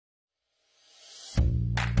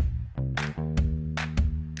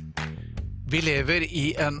Vi lever i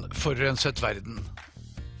en forurenset verden.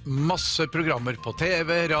 Masse programmer på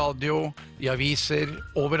TV, radio, i aviser,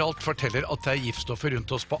 overalt forteller at det er giftstoffer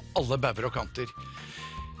rundt oss på alle bauger og kanter.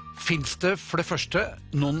 Finns det for det første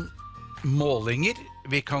noen målinger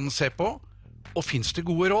vi kan se på, og finns det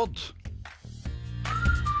gode råd?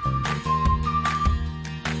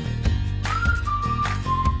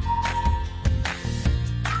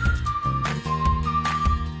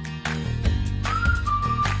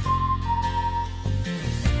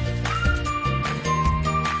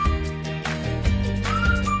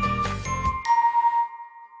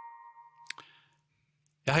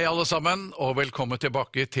 Hei alle sammen, og velkommen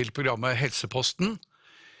tilbake til programmet Helseposten.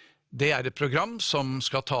 Det er et program som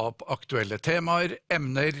skal ta opp aktuelle temaer,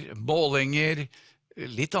 emner, målinger,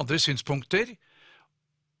 litt andre synspunkter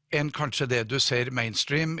enn kanskje det du ser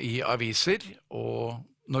mainstream i aviser, og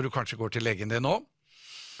når du kanskje går til legen din nå.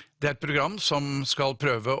 Det er et program som skal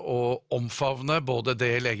prøve å omfavne både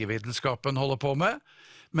det legevitenskapen holder på med,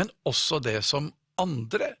 men også det som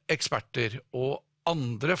andre eksperter og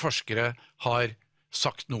andre forskere har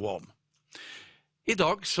sagt noe om. I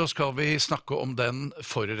dag så skal vi snakke om den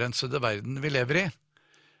forurensede verden vi lever i.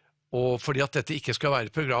 Og fordi at dette ikke skal være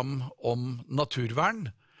et program om naturvern,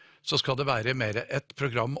 så skal det være mer et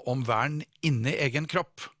program om vern inni egen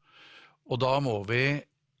kropp. Og da må vi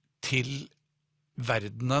til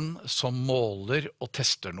verdenen som måler og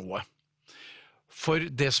tester noe. For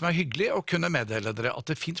det som er hyggelig å kunne meddele dere at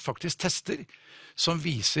det finnes faktisk tester som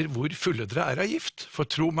viser hvor fulle dere er av gift. For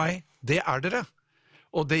tro meg, det er dere.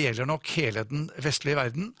 Og det gjelder nok hele den vestlige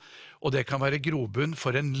verden, og det kan være grobunn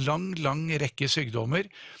for en lang rekke sykdommer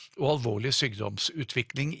og alvorlig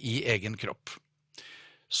sykdomsutvikling i egen kropp.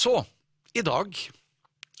 Så, i dag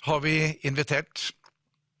har vi invitert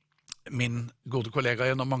min gode kollega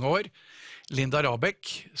gjennom mange år,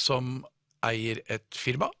 Rahbek, som eier et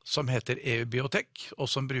firma som heter EU-biotek, og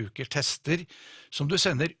som bruker tester som du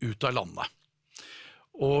sender ut av landet.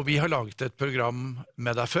 Og vi har laget et program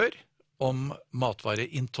med deg før, om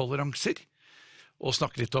matvareintoleranser, og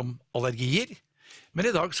snakke litt om allergier. Men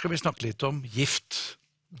i dag skal vi snakke litt om gift.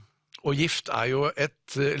 Og gift er jo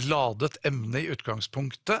et ladet emne i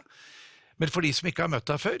utgangspunktet, men for de som ikke har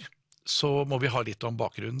møtt deg før, så må vi ha litt om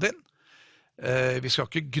bakgrunnen din. Vi skal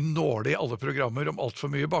ikke gnåle i alle programmer om alt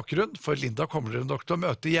for mye bakgrunn, for Linda kommer dere nok til å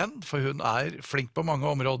møte igjen, for hun er flink på mange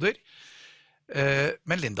områder.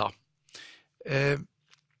 Men Linda,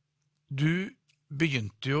 du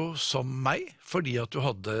begynte jo som meg, fordi at du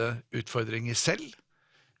hadde utfordringer selv.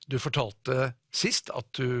 Du fortalte sist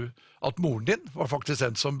at moren din var faktisk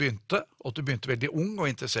den som begynte, og at du begynte veldig ung og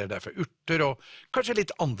interesserte deg for urter, og kanskje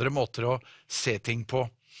litt andre måter å se ting på.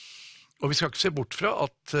 Og vi skal ikke se bort fra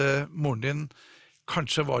at moren din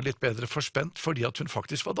kanskje var litt bedre forspent, fordi at hun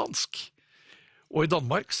faktisk var dansk. Og i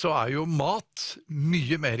Danmark så er jo mat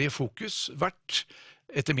mye mer i fokus, vært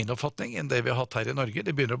etter min oppfatning, enn det vi har hatt her i Norge.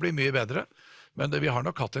 Det begynner å bli mye bedre. Men vi har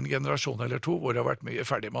nok hatt en generasjon eller to hvor det har vært mye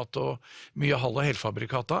ferdigmat og mye halv- og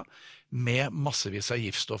helfabrikata med massevis av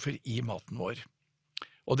giftstoffer i maten vår.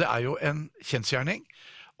 Og det er jo en kjensgjerning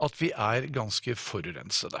at vi er ganske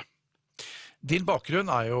forurensede. Din bakgrunn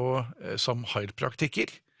er jo som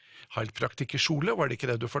heilpraktiker. Heilpraktikerskole, var det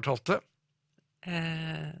ikke det du fortalte?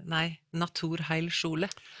 Nei, naturheilskole.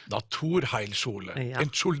 Naturheilskole, ja.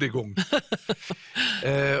 Entschuldigung.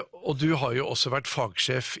 Og du har jo også vært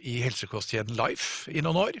fagsjef i helsekostkjeden Life i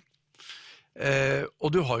noen år. Og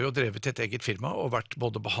du har jo drevet et eget firma og vært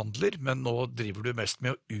både behandler, men nå driver du mest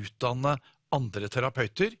med å utdanne andre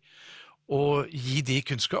terapeuter og gi de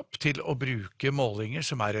kunnskap til å bruke målinger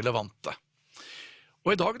som er relevante.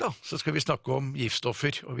 Og i dag da, så skal vi snakke om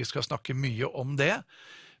giftstoffer, og vi skal snakke mye om det.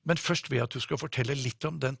 Men først vil jeg at du skal fortelle litt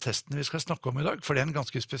om den testen vi skal snakke om i dag, for det er en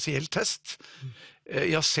ganske spesiell test.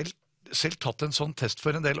 Jeg har selv tatt en sånn test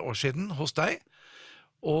for en del år siden hos deg,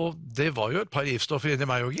 og det var jo et par giftstoffer inni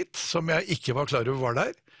meg og gitt, som jeg ikke var klar over var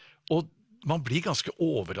der. Og man blir ganske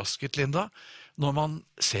overrasket, Linda, når man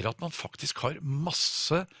ser at man faktisk har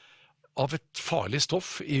masse av et farlig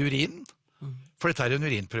stoff i urinen. For dette er en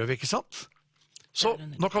urinprøve, ikke sant? Så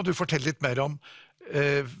nå kan du fortelle litt mer om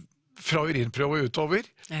fra urinprøve og utover.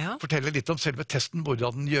 Ja. Fortelle litt om selve testen,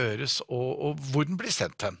 hvordan den gjøres og hvor den blir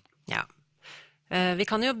sendt hen. Ja. Vi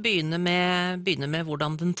kan jo begynne med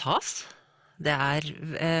hvordan den tas. Det er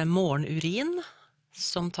morgenurin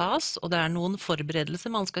som tas, og det er noen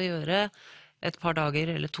forberedelser man skal gjøre et par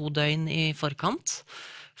dager eller 2 døgn i forkant,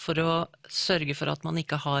 for å sørge for at man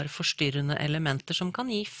ikke har forstyrrende elementer som kan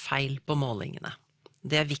gi feil på målingene.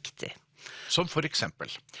 Det er viktig. Som for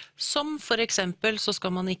eksempel? Som for eksempel så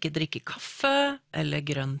skal man ikke drikke kaffe eller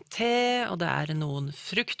grønn te, og det er noen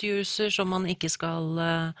fruktjuicer som man ikke skal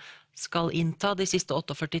skal innta de siste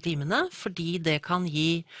 48 timene, fordi det kan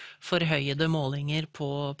gi forhøyede målinger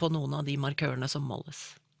på noen av de markørene som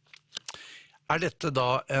måles. Er dette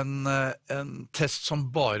da en test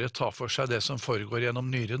som bare tar for seg det som foregår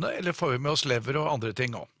gjennom nyrene, eller får vi med oss lever og andre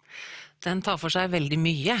ting også? Den tar for seg veldig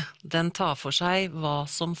mye. Den tar for seg hva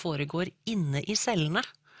som foregår inne i cellene.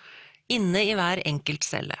 Inne i hver enkelt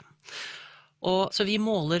celle. Så vi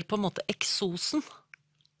måler på en måte eksosen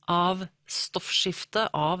av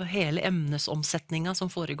stoffskiftet av hele emnesomsetninga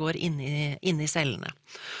som foregår inne i cellene.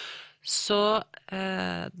 Så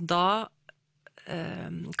da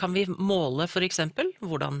kan vi måle for eksempel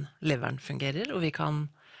hvordan leveren fungerer, og vi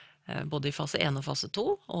kan både i fase 1 og fase 2,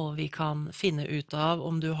 og vi kan finne ut av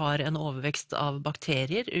om du har en overvekst av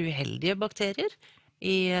bakterier, uheldige bakterier,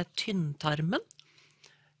 i tynntarmen.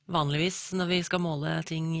 Vanligvis når vi skal måle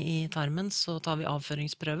ting i tarmen, så tar vi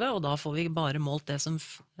avføringsprøve, og da får vi bare målt det som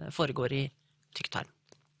foregår i tykktarm.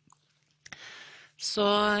 Så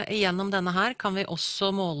gjennom denne her kan vi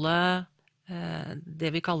også måle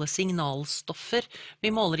det vi kaller signalstoffer.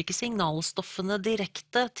 Vi måler ikke signalstoffene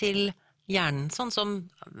direkte til hjernen, sånn som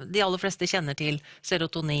de aller fleste kjenner til,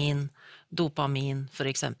 serotonin, dopamin for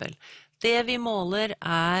eksempel. Det vi måler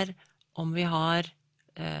om vi har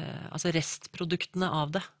altså restproduktene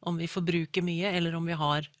av det, om vi forbruker mye eller om vi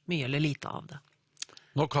har mye eller lite av det.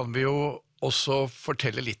 Nå kan vi jo også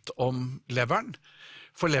fortelle litt om leveren,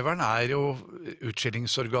 for leveren jo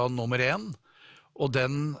utskillingsorgan nummer 1, og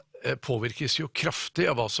den påvirkes jo kraftig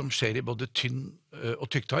av hva som skjer i både tynn og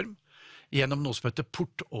tykktarm, gjennom noe som heter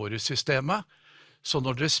portåresystemet. Så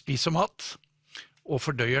når dere spiser mat og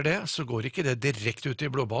fordøyer det, så går ikke det direkte ut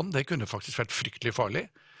i blodbanen. Det kunne faktisk vært fryktelig farlig.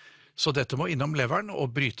 Så dette må innom leveren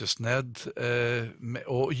og brytes ned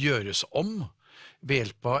og gjøres om ved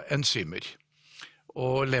hjelp av enzymer.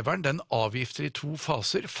 Og leveren den avgifter i 2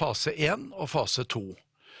 faser, fase 1 og fase 2.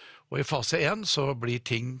 Og i fase 1 så blir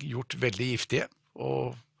ting gjort veldig giftige,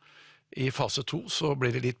 og i fase 2 så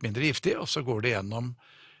blir det litt mindre giftig, og så går det gjennom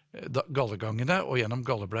gallegangene og gjennom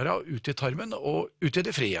galleblæra ut i tarmen og ut i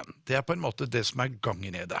det frie igjen. Det på en måte det som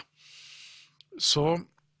gangen i det. Så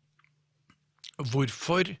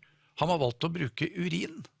hvorfor har man valgt å bruke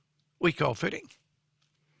urin og ikke avføring?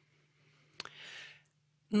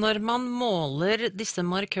 Når man måler disse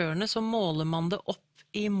markørene, så måler man det opp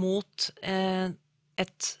imot en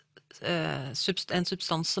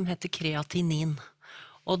substans som heter kreatinin.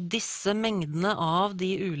 Og disse mengdene av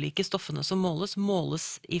de ulike stoffene som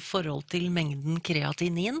måles i forhold til mengden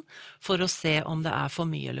kreatinin for å se om det for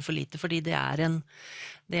mye eller for lite, fordi det en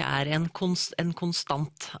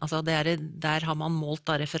konstant. Altså der har man målt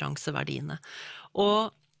da referanseverdiene.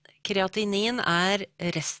 Og kreatinin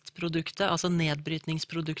restproduktet, altså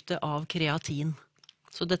nedbrytningsproduktet av kreatin.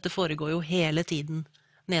 Så dette foregår jo hele tiden,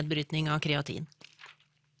 nedbrytning av kreatin.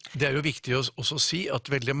 Det jo viktig å også si at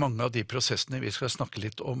veldig mange av de prosessene vi skal snakke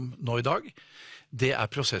litt om nå i dag, det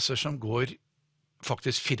prosesser som går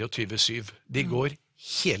faktisk 24/7. De går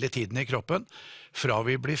hele tiden i kroppen, fra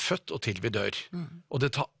vi blir født og til vi dør. Og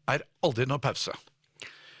det aldri noe pause.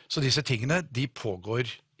 Så disse tingene, de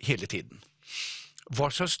pågår hele tiden.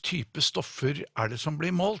 Hva slags type stoffer det som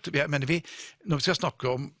blir målt? Når vi skal snakke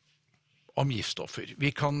om giftstoffer,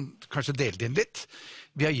 vi kan kanskje dele det inn litt.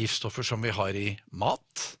 Vi har giftstoffer som vi har i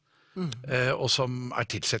mat, og som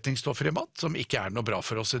tilsetningsstoffer i mat, som ikke noe bra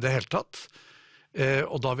for oss i det hele tatt.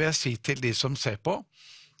 Og da vil jeg si til de som ser på,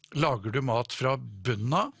 lager du mat fra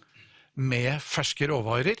bunnen av med ferske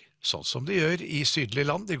råvarer, sånn som de gjør i sydlige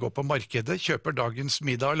land, de går på markedet, kjøper dagens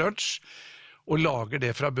middag og lunsj, og lager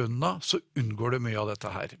det fra bunnen av, så unngår du mye av dette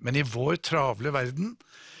her. Men i vår travle verden,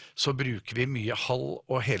 så bruker vi mye halv-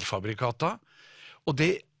 og helfabrikata, og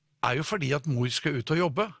det jo fordi at mor skal ut og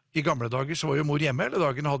jobbe. I gamle dager så var jo mor hjemme, eller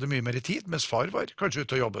dagen hadde mye mer tid, mens far var kanskje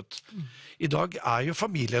ute og jobbet. I dag jo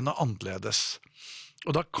familiene annerledes,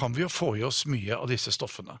 og da kan vi jo få i oss mye av disse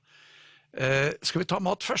stoffene. Skal vi ta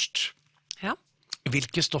mat først? Ja.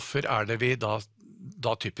 Hvilke stoffer det vi da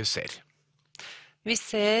typisk ser? Vi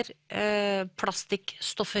ser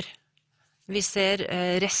plastikkstoffer. Vi ser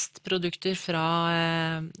restprodukter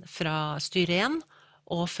fra styren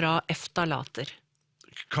og fra eftalater.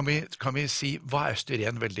 Kan vi si, hva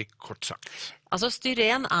styren veldig kort sagt? Altså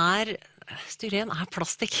styren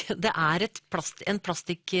plastikk. Det en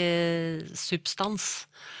plastikksubstans.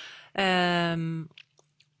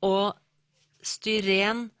 Og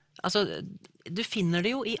styren, altså du finner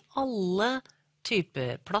det jo i alle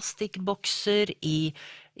typer plastikkbokser, i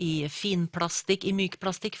finplastikk, i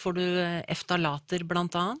mykplastikk får du eftalater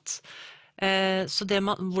blant annet. Så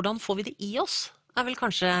hvordan får vi det i oss, vel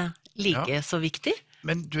kanskje like så viktig.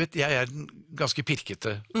 Men du vet, jeg ganske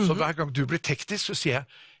pirkete, så hver gang du blir teknisk så sier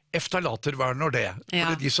Eftalater, hva er når det? Ja.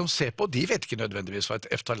 For de som ser på, de vet ikke nødvendigvis hva et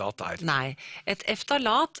eftalat er. Nei, et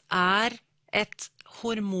eftalat er et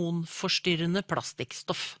hormonforstyrrende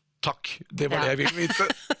plastikkstoff. Takk, det var det jeg ville vite.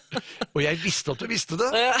 Og jeg visste at du visste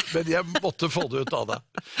det, men jeg måtte få det ut av deg.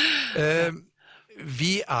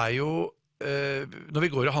 Vi er jo, når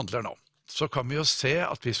vi går og handler nå, så kan vi jo se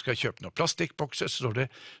at vi skal kjøpe noen plastikkbokser,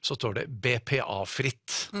 så står det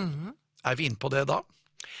BPA-fritt. Er vi inne på det da?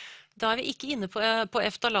 Da er vi ikke inne på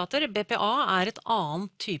eftalater. BPA er et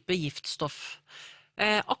annet type giftstoff.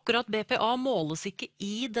 Akkurat BPA måles ikke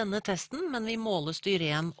i denne testen, men vi måler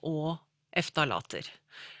styren og eftalater.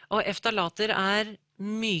 Og eftalater er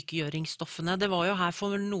mykgjøringsstoffene. Det var jo her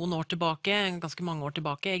for noen år tilbake, ganske mange år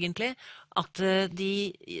tilbake egentlig, at de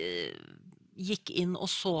gikk inn og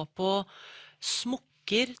så på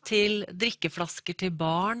smukker til drikkeflasker til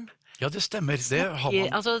barn. Ja, det stemmer. Det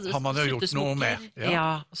har man jo gjort noe med.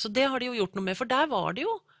 Ja, så det har de jo gjort noe med, for der var det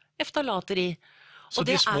jo eftalater i. Så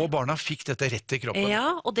de små barna fikk dette rett i kroppen?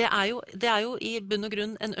 Ja, og det er jo i bunn og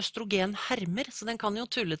grunn en østrogenhermer, så den kan jo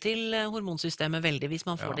tulle til hormonsystemet veldig hvis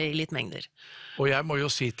man får det i litt mengder. Og jeg må jo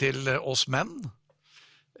si til oss menn,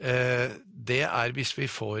 det er hvis vi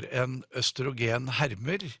får en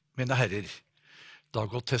østrogenhermer, mine herrer, da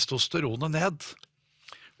går testosteronet ned.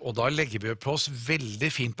 Og da legger vi på oss veldig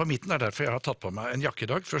fint på midten. Det er derfor jeg har tatt på meg en jakke i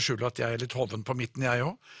dag, for å skjule at jeg er litt hoven på midten, jeg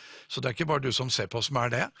også. Så det er ikke bare du som ser på som er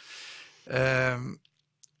det.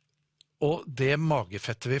 Og det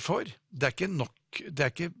magefettet vi får, det er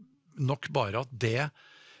ikke nok bare at det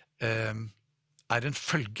er en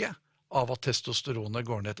følge av at testosteronet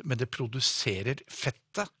går ned, men det produserer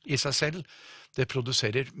fettet i seg selv. Det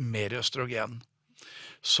produserer mer østrogen.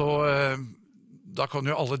 Så da kan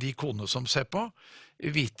jo alle de konene som ser på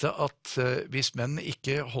vite at hvis menn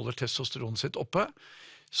ikke holder testosteronet sitt oppe,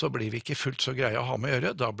 så blir vi ikke fullt så greie å ha med å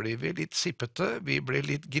gjøre. Da blir vi litt sippete, vi blir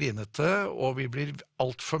litt grinete, og vi blir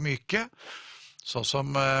alt for myke. Sånn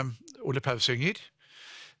som Ole Paus synger,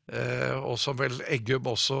 og som vel Eggum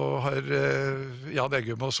også har, Jan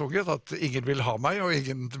Eggum har sunget, at ingen vil ha meg, og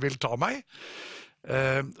ingen vil ta meg.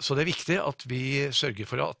 Så det er viktig at vi sørger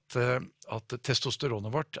for at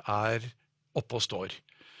testosteronet vårt er oppe og står.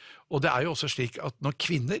 Og det er jo også slik at når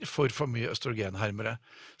kvinner får for mye østrogenhermere,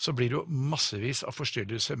 så blir det jo massevis av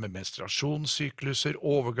forstyrrelser med menstruasjonssykluser,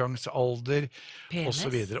 overgangsalder, og så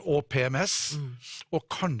videre, og PMS. Og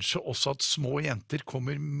kanskje også at små jenter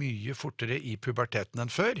kommer mye fortere i puberteten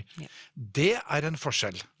enn før. Det er en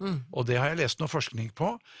forskjell. Og det har jeg lest noe forskning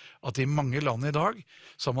på, at i mange land i dag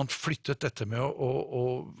så har man flyttet dette med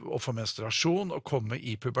å få menstruasjon og komme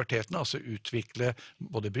i puberteten, altså utvikle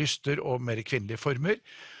både bryster og mer kvinnelige former,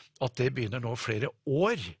 at det begynner nå flere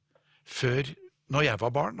år før når jeg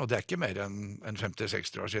var barn, og det er ikke mer enn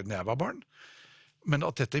 50-60 år siden jeg var barn, men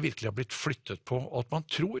at dette virkelig har blitt flyttet på, og at man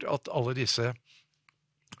tror at alle disse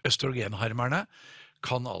østrogenhermerne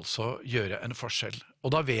kan altså gjøre en forskjell.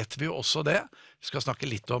 Og da vet vi jo også det, vi skal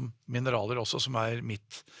snakke litt om mineraler også, som er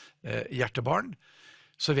mitt hjertebarn,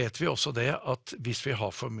 så vet vi også det at hvis vi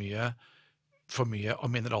har for mye av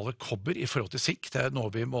mineraler kobber i forhold til sink, det er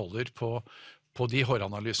noe vi måler på de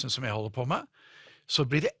håranalysene som jeg holder på med, så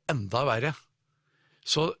blir det enda verre.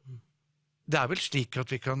 Så det er vel slik at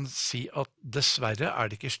vi kan si at dessverre er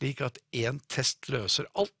det ikke slik at en test løser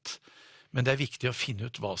alt, men det er viktig å finne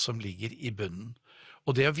ut hva som ligger i bunnen.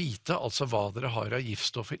 Og det å vite altså hva dere har av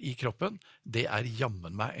giftstoffer i kroppen, det er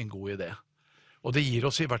jammen meg en god idé. Og det gir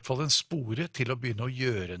oss i hvert fall en spore til å begynne å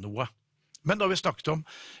gjøre noe. Men da har vi snakket om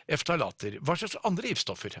eftalater. Hva slags andre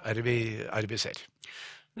giftstoffer er det vi ser?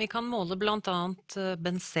 Vi kan måle blant annet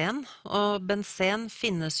benzen, og benzen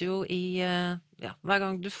finnes jo i, hver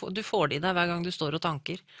gang du får det i deg hver gang du står og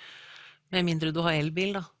tanker, med mindre du har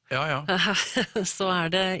elbil da. Ja. Så er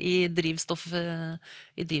det i drivstoff,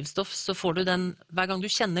 så får du den, hver gang du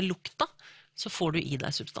kjenner lukta, så får du i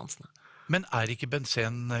deg substansene. Men er ikke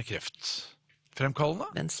benzen kreftfremkallende?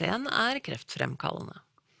 Benzen er kreftfremkallende.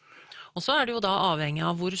 Og så er det jo da avhengig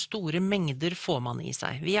av hvor store mengder får man i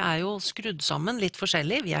seg. Vi er jo skrudd sammen litt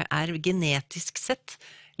forskjellig, vi er genetisk sett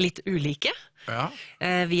litt ulike. Ja.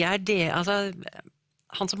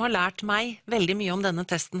 Han som har lært meg veldig mye om denne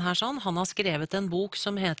testen her, han har skrevet en bok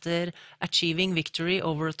som heter Achieving Victory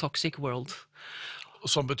Over a Toxic World.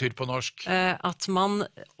 Som betyr på norsk? At man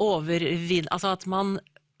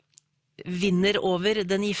vinner over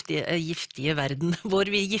den giftige verden,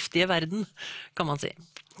 vår giftige verden, kan man si.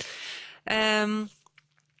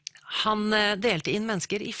 Han delte inn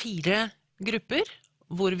mennesker i 4 grupper,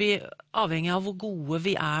 hvor vi avhengig av hvor gode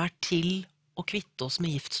vi er til å kvitte oss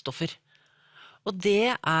med giftstoffer. Og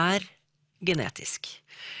det er genetisk.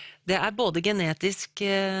 Det er både genetisk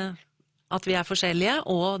at vi er forskjellige,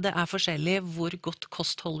 og det er forskjellig hvor godt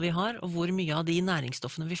kosthold vi har, og hvor mye av de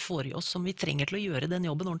næringsstoffene vi får i oss som vi trenger til å gjøre den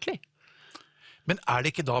jobben ordentlig. Men er det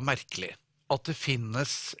ikke da merkelig at det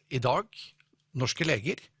finnes i dag norske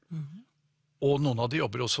leger, og noen av de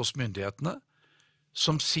jobber også hos myndighetene,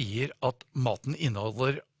 som sier at maten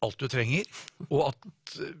inneholder alt du trenger, og at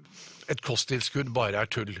et kosttilskudd bare er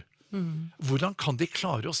tull? Hvordan kan de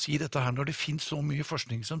klare å si dette her når det finnes så mye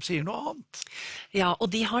forskning som sier noe annet? Ja, og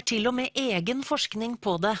de har til og med egen forskning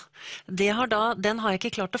på det. Den har jeg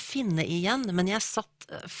ikke klart å finne igjen, men jeg satt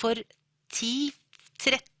for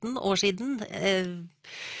 10-13 år siden,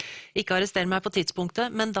 ikke arrester meg på tidspunktet,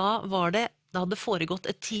 men da hadde foregått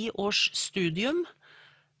et 10 års studium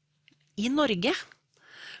i Norge,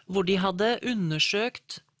 hvor de hadde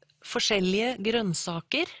undersøkt forskjellige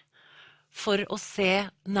grønnsaker for å se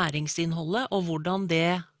næringsinnholdet og hvordan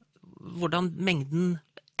mengden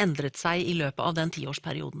endret seg i løpet av den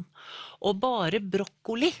 10-årsperioden. Og bare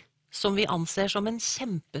brokkoli, som vi anser som en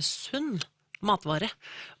kjempesunn matvare,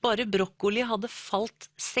 bare brokkoli hadde falt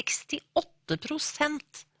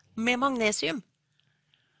 68% med magnesium.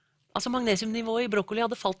 Altså magnesiumnivået i brokkoli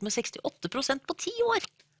hadde falt med 68% på 10 år.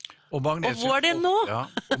 Og hvor er det nå? Ja,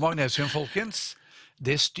 og magnesium, folkens,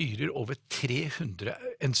 det styrer over 300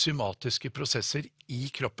 enzymatiske prosesser i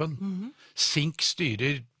kroppen. Zink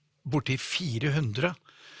styrer borti 400.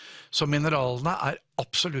 Så mineralene er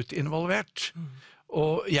absolutt involvert.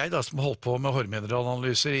 Og jeg da som har holdt på med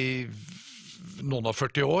hårmineralanalyser i noen av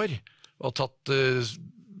 40 år, og har tatt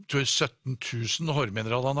 17 000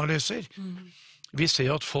 hårmineralanalyser, vi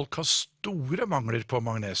ser at folk har store mangler på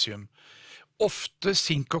magnesium. Ofte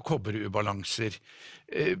zink- og kobberubalanser,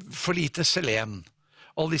 for lite selen.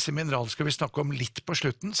 Alle disse mineralene skal vi snakke om litt på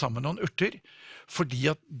slutten, sammen med noen urter, fordi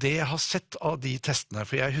at det jeg har sett av de testene,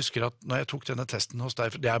 for jeg husker at når jeg tok denne testen hos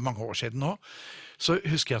deg, for det er mange år siden nå, så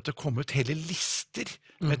husker jeg at det kom ut hele lister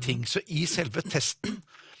med ting. Så i selve testen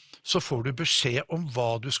så får du beskjed om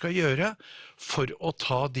hva du skal gjøre for å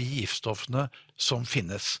ta de giftstoffene som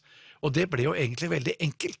finnes. Og det ble jo egentlig veldig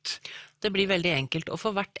enkelt. Det blir veldig enkelt, og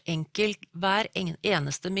for hver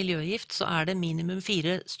eneste miljøgift så er det minimum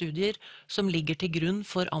 4 studier som ligger til grunn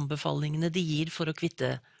for anbefalingene de gir for å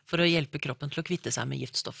hjelpe kroppen til å kvitte seg med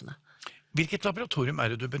giftstoffene. Hvilket laboratorium er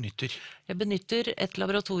det du benytter? Jeg benytter et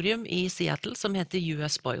laboratorium i Seattle som heter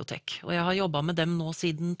US Biotech, og jeg har jobbet med dem nå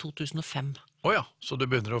siden 2005. Åja, så du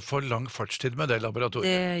begynner å få lang fartstid med det laboratoriet?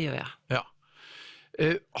 Det gjør jeg. Ja.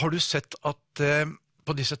 Har du sett at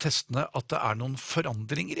på disse testene at det er noen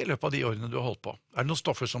forandringer i løpet av de årene du har holdt på? Er det noen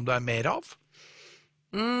stoffer som det er mer av?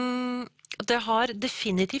 Det har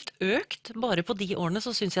definitivt økt. Bare på de årene så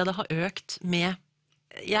synes jeg det har økt med...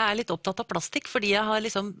 Jeg er litt opptatt av plastikk, fordi jeg har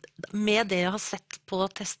med det jeg har sett på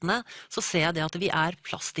testene, så ser jeg det at vi er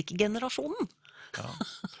plastikkgenerasjonen. Ja.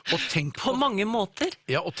 Og tenk på mange måter.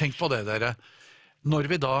 Ja, og tenk på det, dere. Når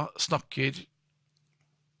vi da snakker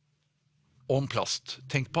om plast,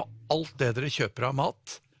 tenk på alt det dere kjøper av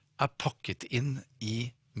mat er pakket inn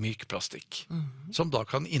i myk plastikk, som da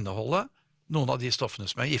kan inneholde noen av de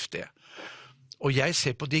stoffene som er giftige. Og jeg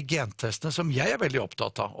ser på de gentestene som jeg er veldig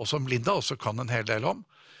opptatt av, og som Linda også kan en hel del om,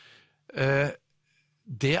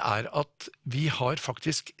 det er at vi har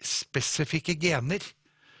faktisk spesifikke gener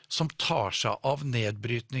som tar seg av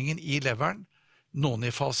nedbrytningen i leveren, noen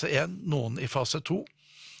i fase 1, noen i fase 2,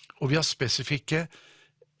 og vi har spesifikke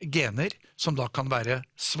gener som da kan være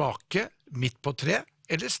svake, midt på 3,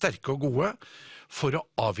 eller sterke og gode, for å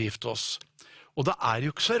avgifte oss. Og det er jo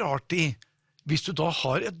ikke så rart hvis du da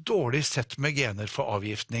har et dårlig sett med gener for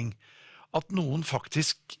avgiftning, at noen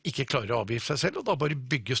faktisk ikke klarer å avgifte seg selv, og da bare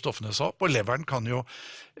bygger stoffene seg opp. Og leveren kan jo...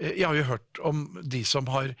 Jeg har jo hørt om de som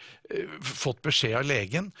har fått beskjed av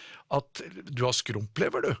legen at du har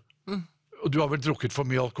skrumplever, du. Og du har vel drukket for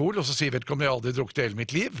mye alkohol, og så sier vedkommende jeg har aldri drukket i hele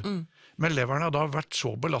mitt liv. Men leveren har da vært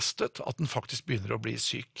så belastet at den faktisk begynner å bli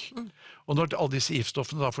syk. Og når alle disse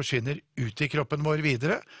giftstoffene da forsvinner ut i kroppen vår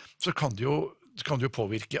videre, så kan det jo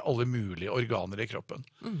påvirke alle mulige organer i kroppen.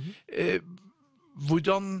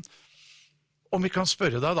 Om vi kan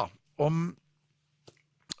spørre deg da, om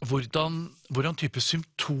hvordan type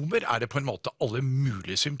symptomer er det på en måte alle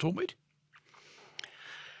mulige symptomer?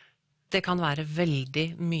 Det kan være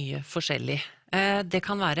veldig mye forskjellig. Det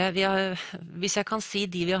kan være, hvis jeg kan si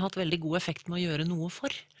de vi har hatt veldig god effekt med å gjøre noe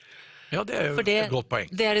for. Ja, det er jo et godt poeng.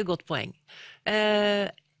 Det er et godt poeng.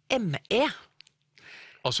 ME.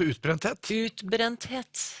 Altså utbrenthet?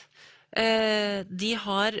 Utbrenthet.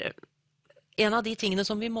 En av de tingene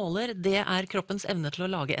som vi måler, det er kroppens evne til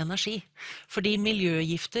å lage energi. Fordi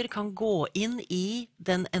miljøgifter kan gå inn i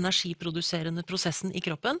den energiproduserende prosessen i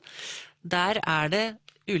kroppen. Der er det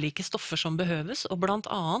ulike stoffer som behøves, og blant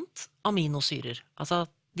annet aminosyrer, altså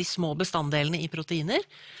de små bestanddelene i proteiner.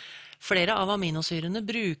 Flere av aminosyrene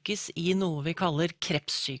brukes i noe vi kaller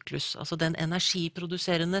Krebssyklus, altså den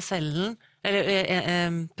energiproduserende cellen,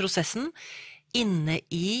 eller prosessen inne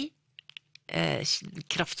i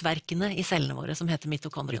kraftverkene i cellene våre, som heter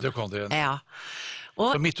mitokondriene. Mitokondrien. Ja.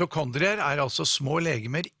 Så mitokondrier er altså små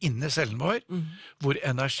legemer inne i cellen vår, hvor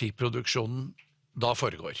energiproduksjonen da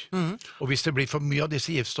foregår. Og hvis det blir for mye av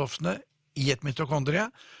disse giftstoffene i et mitokondrie,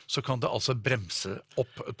 så kan det altså bremse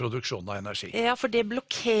opp produksjonen av energi. Ja, for det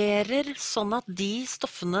blokkerer sånn at de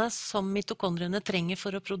stoffene som mitokondriene trenger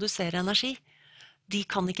for å produsere energi, de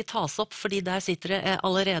kan ikke tas opp, fordi der sitter det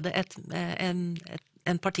allerede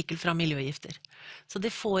en partikkel fra miljøgifter. Så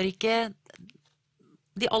det får ikke...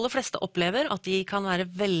 De aller fleste opplever at de kan være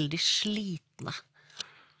veldig slitne.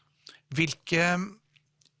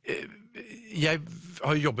 Jeg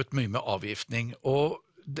har jobbet mye med avgiftning, og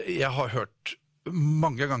jeg har hørt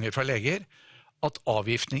mange ganger fra leger at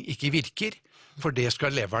avgiftning ikke virker, for det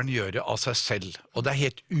skal leveren gjøre av seg selv. Og det er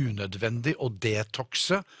helt unødvendig å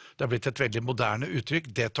detoxe. Det har blitt et veldig moderne uttrykk.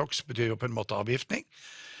 Detox betyr jo på en måte avgiftning.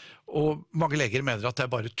 Og mange leger mener at det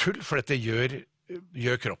er bare tull, for dette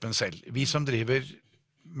gjør kroppen selv. Vi som driver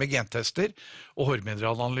med gentester og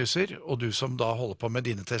hårmineralanalyser, og du som da holder på med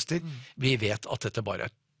dine tester, vi vet at dette bare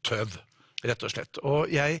er tøv, rett og slett. Og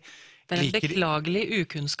jeg det er en beklagelig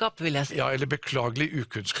ukunnskap, vil jeg si. Ja, eller beklagelig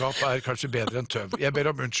ukunnskap er kanskje bedre enn tøv. Jeg ber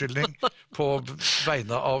om unnskyldning på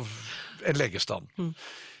vegne av en legestand.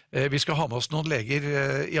 Vi skal ha med oss noen leger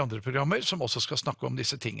i andre programmer som også skal snakke om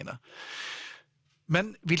disse tingene.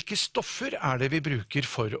 Men hvilke stoffer er det vi bruker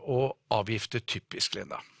for å avgifte typisk,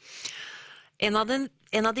 Linda? En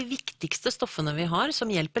av de viktigste stoffene vi har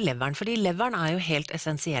som hjelper leveren, fordi leveren er jo helt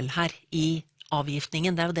essensiell her i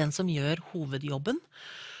avgiftningen. Det er jo den som gjør hovedjobben.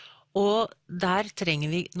 Og der trenger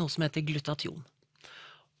vi noe som heter glutation.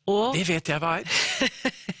 Det vet jeg hva er.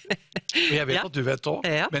 Og jeg vet at du vet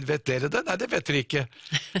også, men vet dere det? Nei, det vet dere ikke.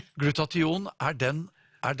 Glutation er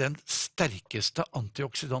den sterkeste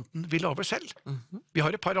antioksidanten vi lager selv. Vi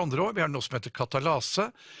har et par andre også. Vi har noe som heter katalase,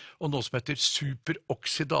 og noe som heter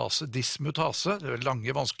superoksidase dismutase. Det er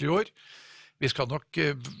lange, vanskelige ord. Vi skal nok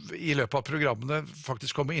i løpet av programmene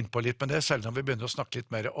faktisk komme inn på litt med det, selv om vi begynner å snakke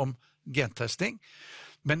litt mer om gentesting.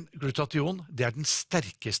 Men glutation, det er den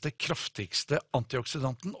sterkeste, kraftigste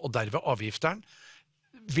antioksidanten, og derved avgifteren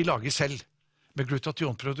vi lager selv. Men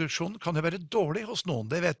glutationproduksjonen kan jo være dårlig hos noen,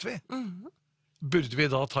 det vet vi. Burde vi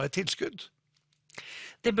da ta et tilskudd?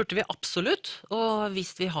 Det burde vi absolutt, og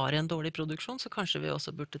hvis vi har en dårlig produksjon, så kanskje vi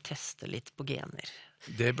også burde teste litt på gener.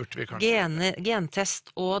 Det burde vi kanskje.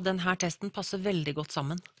 Gentest og denne testen passer veldig godt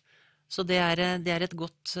sammen. Så det er et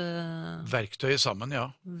godt... verktøy sammen,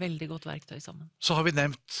 ja. Veldig godt verktøy sammen. Så har vi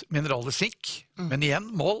nevnt mineralet sink, men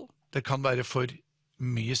igjen, mål. Det kan være for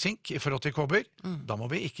mye sink i forhold til kobber. Da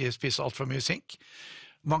må vi ikke spise alt for mye sink.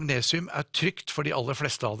 Magnesium er trygt for de aller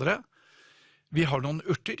fleste av dere. Vi har noen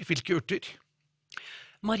urter. Hvilke urter?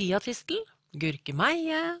 Mariatistel,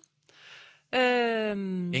 gurkemeie,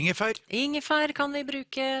 ingefær kan vi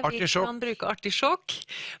bruke. Artisjokk. Vi kan bruke artisjokk.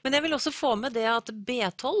 Men jeg vil også få med det at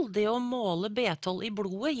B12, det å måle B12 i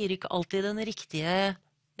blodet, gir ikke alltid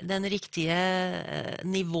den riktige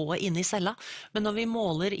nivået inne i cella. Men når vi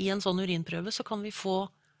måler i en sånn urinprøve, så kan vi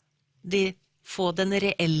få den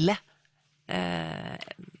reelle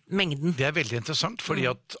mengden. Det er veldig interessant, fordi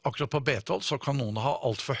at akkurat på B12 så kan noen ha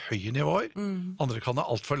alt for høye nivåer, andre kan ha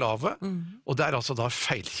alt for lave, og det er altså da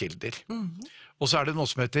feilkilder. Og så er det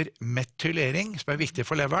noe som heter metylering, som er viktig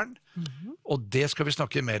for leveren, og det skal vi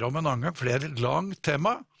snakke mer om en annen gang, for det er et langt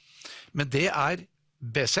tema, men det er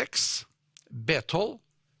B6, B12,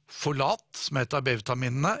 folat, som heter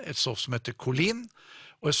B-vitaminene, et stoff som heter kolin,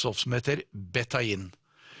 og et stoff som heter betain.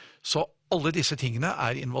 Så alle disse tingene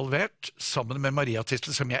er involvert sammen med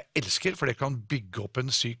mariatistel, som jeg elsker, for det kan bygge opp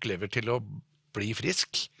en syk lever til å bli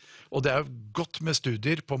frisk. Og det er godt med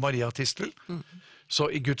studier på mariatistel. Så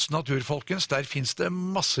i Guds natur, folkens, der finnes det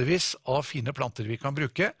massevis av fine planter vi kan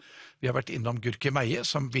bruke. Vi har vært innom gurkemeie,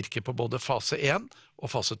 som virker på både fase 1 og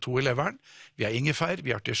fase 2 i leveren. Vi har ingefær,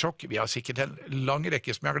 vi har artisjokk, vi har sikkert en lang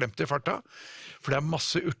rekke som jeg har glemt i farta. For det er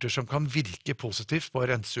masse urter som kan virke positivt på å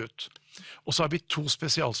rense ut. Og så har vi 2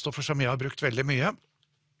 spesialstoffer som jeg har brukt veldig mye.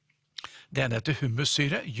 Det ene heter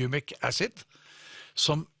humussyre, humic acid,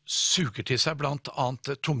 som suger til seg blant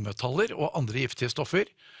annet tungmetaller og andre giftige stoffer.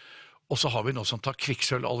 Og så har vi noe som tar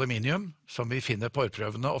kvikksølv og aluminium, som vi finner på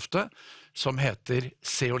hårprøvene ofte, som heter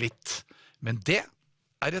zeolitt. Men det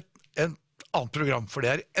er et annet program, for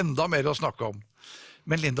det er enda mer å snakke om.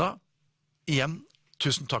 Men Linda, igjen,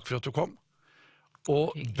 tusen takk for at du kom.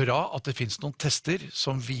 Og bra at det finnes noen tester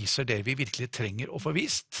som viser det vi virkelig trenger å få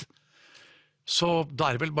vist. Så da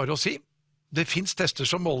er det vel bare å si, det finnes tester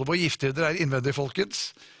som måler hvor giftige dere er innvendig,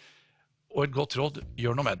 folkens. Og et godt råd,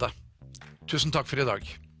 gjør noe med det. Tusen takk for i dag.